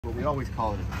but we always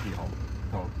call it a keyhole.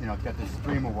 So, you know, it's got this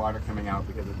stream of water coming out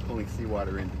because it's pulling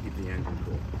seawater in to keep the engine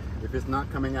cool. If it's not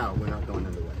coming out, we're not going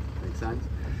underway. Make sense?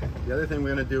 The other thing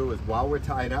we're going to do is while we're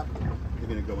tied up, you're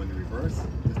going to go into reverse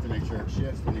just to make sure it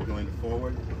shifts when you go into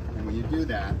forward. And when you do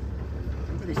that,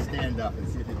 everybody stand up and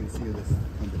see if you can see this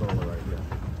controller right here.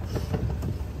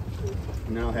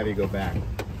 Now have you go back.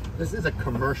 This is a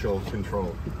commercial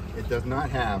control. It does not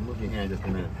have, move your hand just a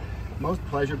minute. Most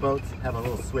pleasure boats have a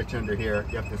little switch under here.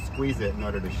 You have to squeeze it in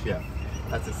order to shift.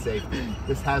 That's a safety.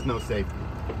 This has no safety.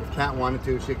 If Kat wanted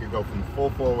to, she could go from full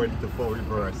forward to full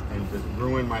reverse and just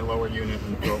ruin my lower unit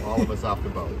and throw all of us off the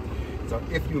boat. So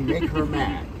if you make her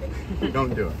mad,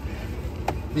 don't do it.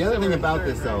 The other thing about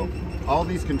this though, all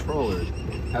these controllers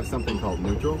have something called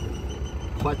neutral,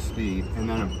 clutch speed, and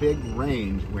then a big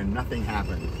range where nothing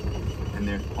happens. And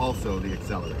then also the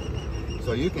accelerator.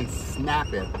 So you can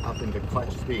snap it up into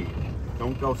clutch speed.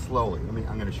 Don't go slowly.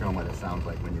 I'm going to show them what it sounds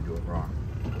like when you do it wrong.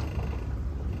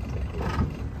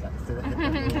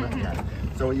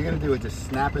 So what you're going to do is just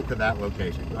snap it to that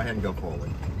location. Go ahead and go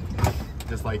forward.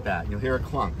 Just like that. You'll hear a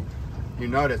clunk. You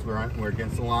notice we're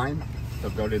against the line, so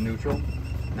go to neutral.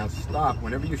 Now stop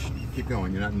whenever you keep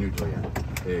going. You're not neutral yet.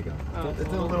 There you go. Oh,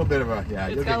 it's a little bit of a, yeah.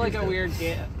 It's got like a weird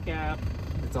gap.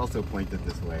 It's also pointed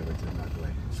this way, which is not the way.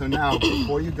 So now,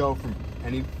 before you go from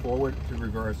any forward to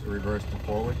reverse or reverse to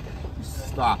forward, you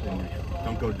stop and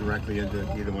don't go directly into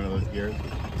either one of those gears.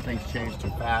 If things change too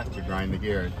fast, you grind the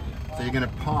gears. So you're going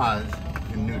to pause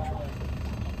in neutral.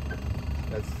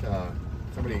 That's a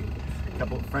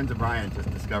couple friends of Brian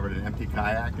just discovered an empty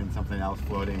kayak and something else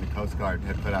floating. The Coast Guard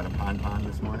had put out a pon-pon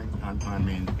this morning. Pon-pon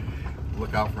means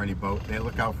look out for any boat. They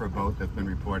look out for a boat that's been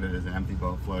reported as an empty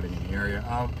boat floating in the area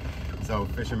of. So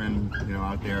fishermen, you know,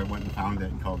 out there went and found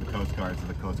it and called the Coast Guard so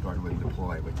the Coast Guard wouldn't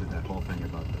deploy, which is that whole thing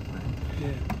about this thing.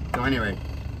 Yeah. So anyway,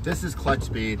 this is clutch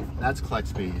speed, that's clutch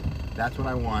speed. That's what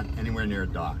I want anywhere near a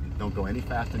dock. Don't go any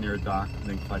faster near a dock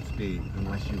than clutch speed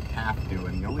unless you have to,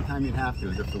 and the only time you'd have to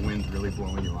is if the wind's really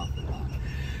blowing you off the dock.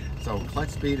 So clutch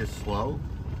speed is slow,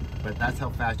 but that's how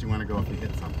fast you want to go if you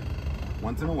hit something.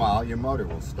 Once in a while, your motor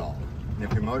will stall. And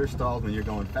if your motor stalls when you're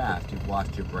going fast, you've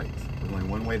lost your brakes. There's only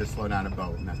one way to slow down a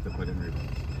boat, and that's to put it in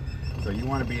reverse. So you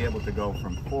want to be able to go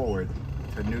from forward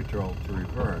to neutral to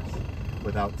reverse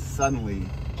without suddenly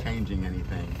changing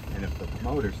anything. And if the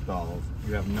motor stalls,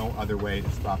 you have no other way to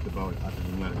stop the boat other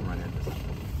than let it run into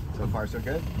something. So far, so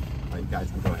good? All right, you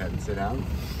guys can go ahead and sit down.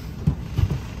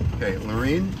 Okay,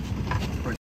 Lorene.